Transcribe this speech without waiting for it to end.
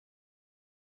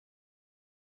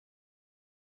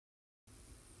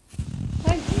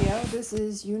This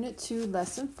is Unit 2,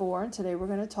 Lesson 4, and today we're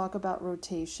going to talk about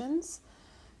rotations.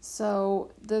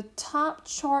 So the top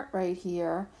chart right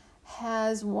here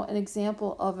has an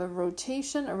example of a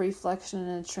rotation, a reflection,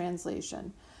 and a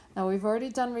translation. Now we've already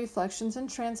done reflections and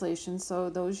translations, so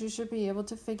those you should be able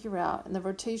to figure out, and the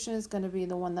rotation is going to be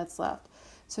the one that's left.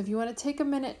 So if you want to take a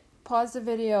minute, pause the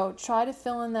video, try to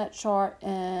fill in that chart,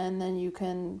 and then you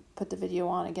can put the video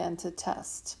on again to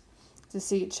test, to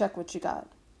see, check what you got.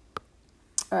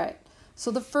 All right,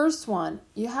 so the first one,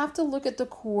 you have to look at the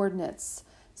coordinates.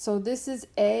 So this is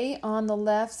A on the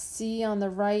left, C on the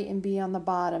right, and B on the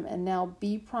bottom. And now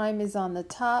B prime is on the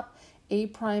top, A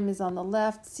prime is on the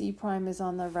left, C prime is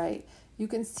on the right. You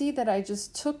can see that I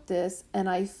just took this and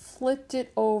I flipped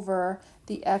it over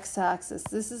the x-axis.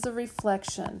 This is a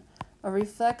reflection. A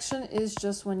reflection is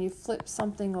just when you flip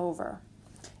something over.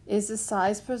 Is the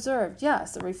size preserved?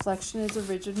 Yes, a reflection is a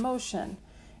rigid motion.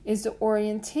 Is the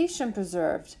orientation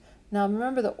preserved? Now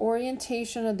remember the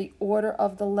orientation of the order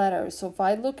of the letters. So if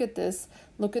I look at this,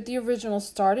 look at the original,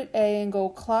 start at A and go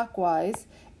clockwise,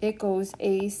 it goes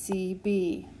A, C,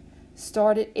 B.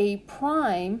 Start at A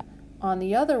prime on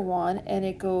the other one and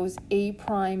it goes A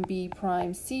prime, B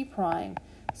prime, C prime.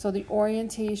 So the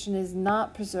orientation is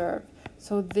not preserved.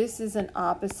 So this is an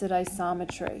opposite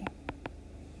isometry.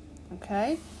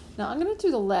 Okay, now I'm going to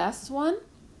do the last one,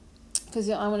 because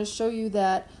I want to show you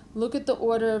that. Look at the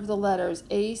order of the letters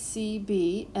A, C,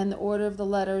 B, and the order of the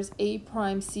letters A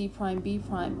prime, C prime, B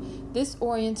prime. This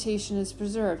orientation is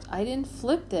preserved. I didn't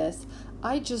flip this.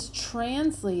 I just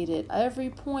translated. Every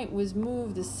point was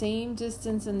moved the same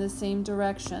distance in the same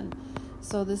direction.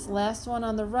 So this last one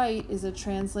on the right is a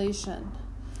translation.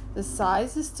 The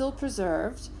size is still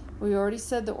preserved. We already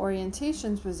said the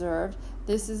orientation is preserved.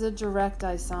 This is a direct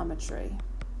isometry.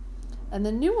 And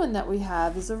the new one that we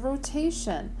have is a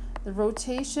rotation. The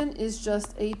rotation is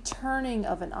just a turning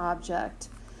of an object.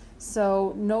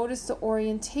 So notice the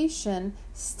orientation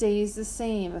stays the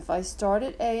same. If I start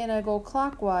at A and I go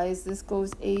clockwise, this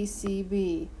goes A, C,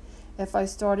 B. If I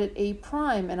start at A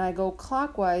prime and I go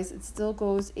clockwise, it still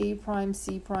goes A prime,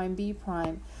 C prime, B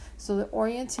prime. So the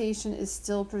orientation is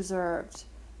still preserved.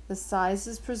 The size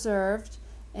is preserved,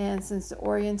 and since the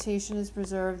orientation is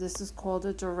preserved, this is called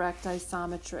a direct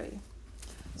isometry.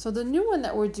 So the new one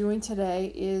that we're doing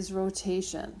today is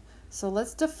rotation. So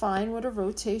let's define what a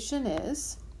rotation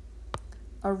is.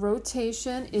 A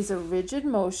rotation is a rigid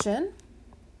motion.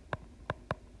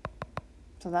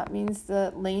 So that means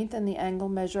the length and the angle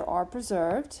measure are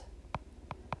preserved.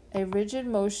 A rigid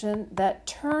motion that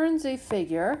turns a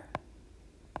figure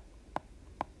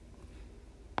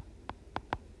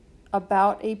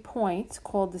about a point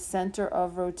called the center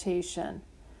of rotation.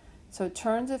 So it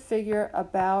turns a figure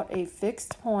about a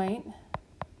fixed point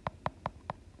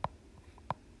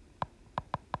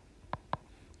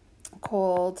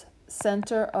called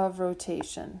center of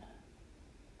rotation.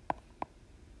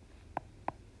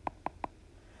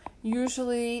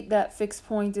 Usually that fixed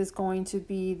point is going to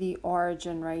be the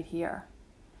origin right here.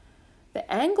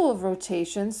 The angle of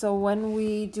rotation, so when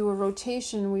we do a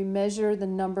rotation, we measure the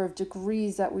number of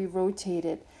degrees that we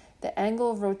rotated. The angle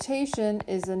of rotation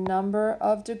is the number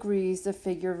of degrees the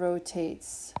figure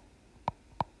rotates.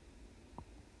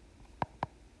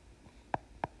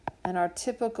 And our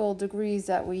typical degrees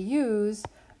that we use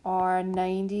are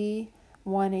 90,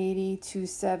 180,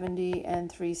 270,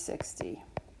 and 360.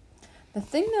 The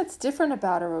thing that's different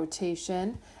about a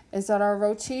rotation is that our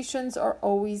rotations are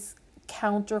always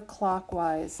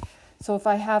counterclockwise. So if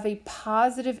I have a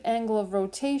positive angle of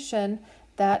rotation,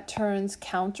 that turns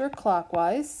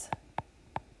counterclockwise,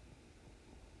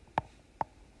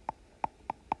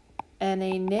 and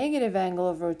a negative angle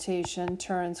of rotation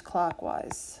turns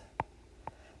clockwise.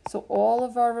 So all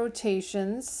of our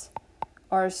rotations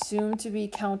are assumed to be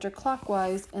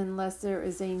counterclockwise unless there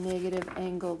is a negative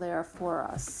angle there for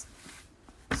us.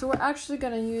 So we're actually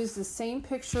going to use the same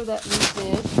picture that we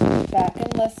did back in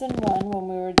lesson 1 when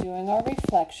we were doing our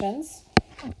reflections.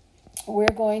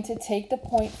 We're going to take the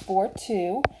point 4,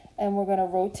 2, and we're going to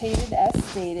rotate it as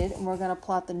stated, and we're going to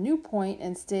plot the new point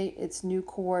and state its new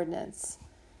coordinates.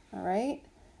 All right?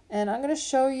 And I'm going to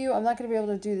show you, I'm not going to be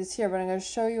able to do this here, but I'm going to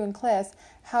show you in class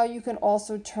how you can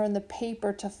also turn the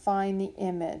paper to find the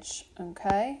image.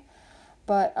 Okay?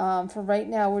 But for right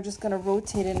now, we're just going to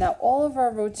rotate it. Now, all of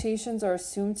our rotations are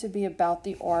assumed to be about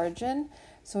the origin.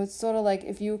 So it's sort of like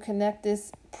if you connect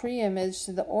this pre-image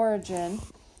to the origin,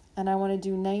 and I want to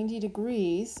do 90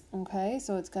 degrees, okay,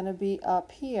 so it's going to be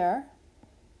up here,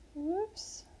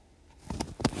 whoops,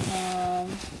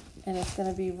 and it's going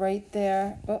to be right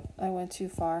there. Oh, I went too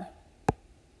far.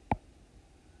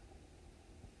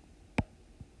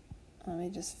 Let me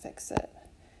just fix it.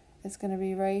 it's going to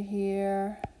be right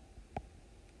here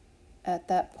at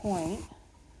that point.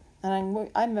 And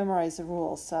I memorized the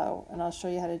rules, so, and I'll show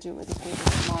you how to do it with the paper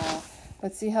tomorrow.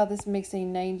 But see how this makes a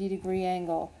 90-degree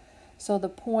angle. So the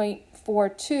point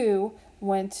 42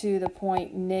 went to the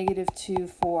point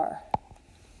 -2,4.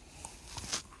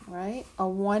 Right? A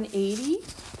 180.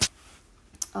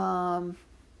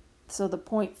 So the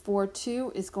point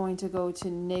 42 is going to go to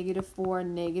 -4,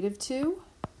 -2.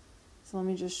 So let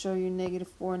me just show you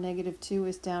 -4, -2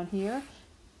 is down here.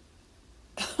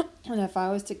 And if I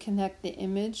was to connect the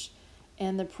image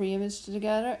and the pre-image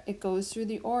together, it goes through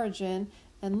the origin.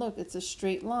 And look, it's a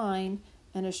straight line.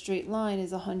 And a straight line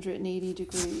is 180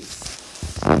 degrees.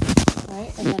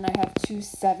 Right? And then I have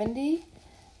 270.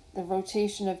 The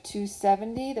rotation of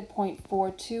 270, the point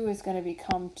 42 is going to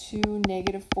become 2,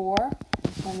 -4.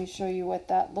 Let me show you what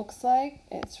that looks like.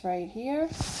 It's right here.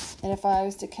 And if I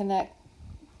was to connect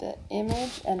the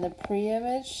image and the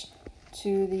pre-image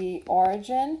to the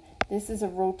origin, this is a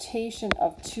rotation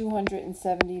of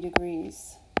 270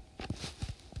 degrees.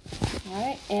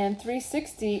 Right? And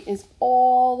 360 is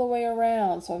all the way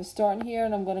around. So I'm starting here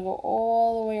and I'm going to go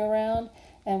all the way around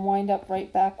and wind up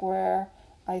right back where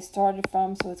I started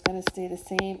from, so it's going to stay the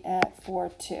same at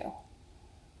 4,2.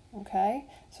 Okay,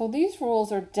 so these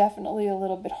rules are definitely a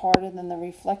little bit harder than the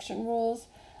reflection rules.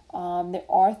 There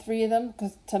are 3 of them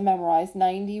to memorize: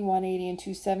 90, 180, and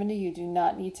 270. You do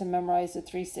not need to memorize the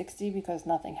 360 because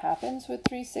nothing happens with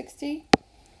 360.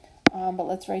 But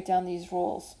let's write down these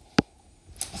rules.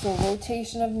 So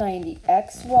rotation of 90,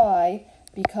 xy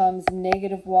becomes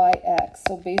 -yx.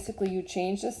 So basically you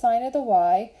change the sign of the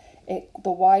y.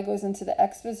 The y goes into the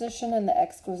x position and the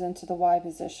x goes into the y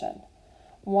position.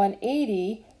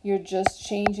 180, you're just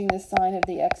changing the sign of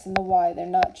the x and the y. They're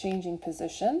not changing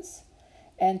positions.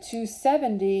 And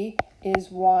 270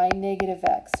 is y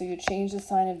 -x. So you change the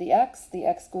sign of the x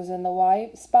goes in the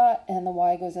y spot, and the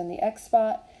y goes in the x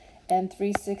spot. And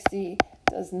 360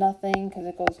 does nothing because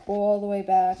it goes all the way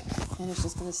back, and it's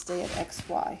just going to stay at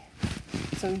xy.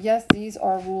 So yes, these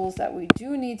are rules that we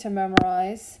do need to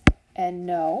memorize and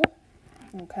know.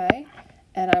 Okay,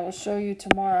 and I will show you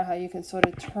tomorrow how you can sort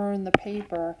of turn the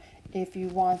paper if you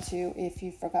want to, if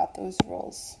you forgot those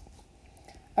rules.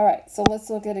 All right, so let's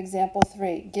look at example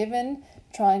 3. Given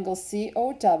triangle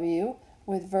COW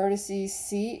with vertices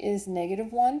C is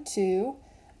 -1, 2,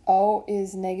 O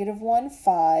is -1,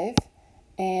 5,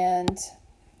 and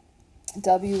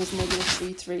W is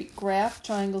 -3, 3. Graph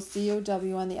triangle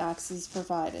COW on the axis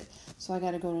provided. So I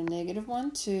got to go to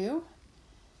 -1, 2.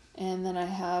 And then I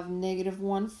have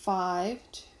 -1, 5,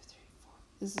 2, 3, 4.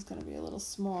 This is going to be a little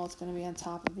small. It's going to be on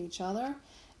top of each other.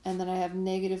 And then I have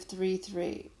 -3,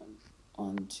 3.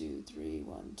 1, 2, 3,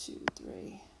 1, 2,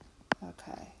 3.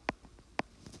 Okay.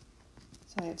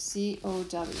 So I have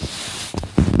COW.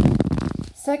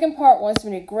 Second part wants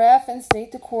me to graph and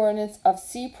state the coordinates of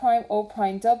C prime, O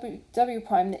prime, W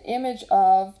prime, the image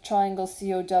of triangle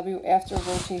COW after a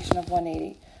rotation of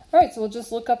 180. All right, so we'll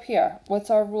just look up here. What's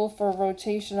our rule for a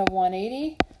rotation of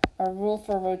 180? Our rule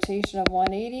for a rotation of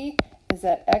 180 is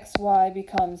that xy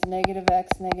becomes -x,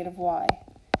 -y.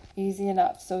 Easy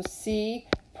enough. So C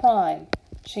prime,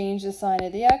 change the sign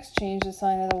of the x, change the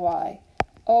sign of the y.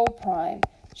 O prime,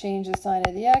 change the sign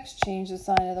of the x, change the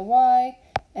sign of the y.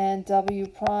 And W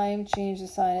prime, change the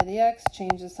sign of the x,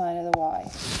 change the sign of the y.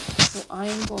 So I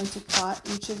am going to plot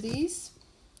each of these.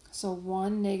 So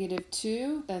 1,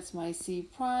 -2, that's my C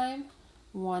prime.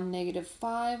 1,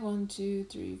 -5, 1, 2,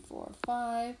 3, 4,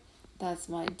 5. That's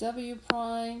my W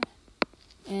prime.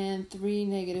 And 3,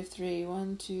 -3,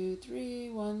 1, 2, 3,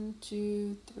 1,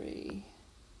 2, 3.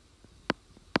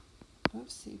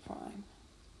 Oops, C prime.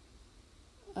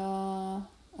 Oh,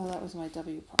 that was my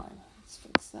W prime. Let's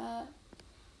fix that.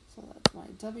 So that's my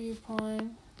W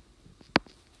prime.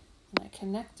 And I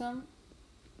connect them.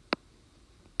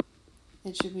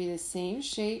 It should be the same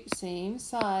shape, same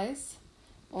size.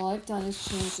 All I've done is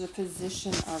change the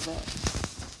position of it.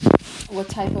 What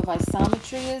type of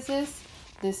isometry is this?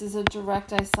 This is a direct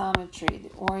isometry.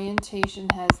 The orientation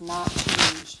has not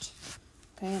changed.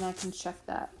 Okay, and I can check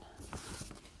that.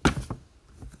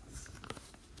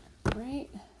 Great.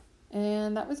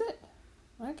 And that was it.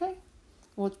 Okay.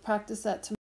 We'll practice that tomorrow.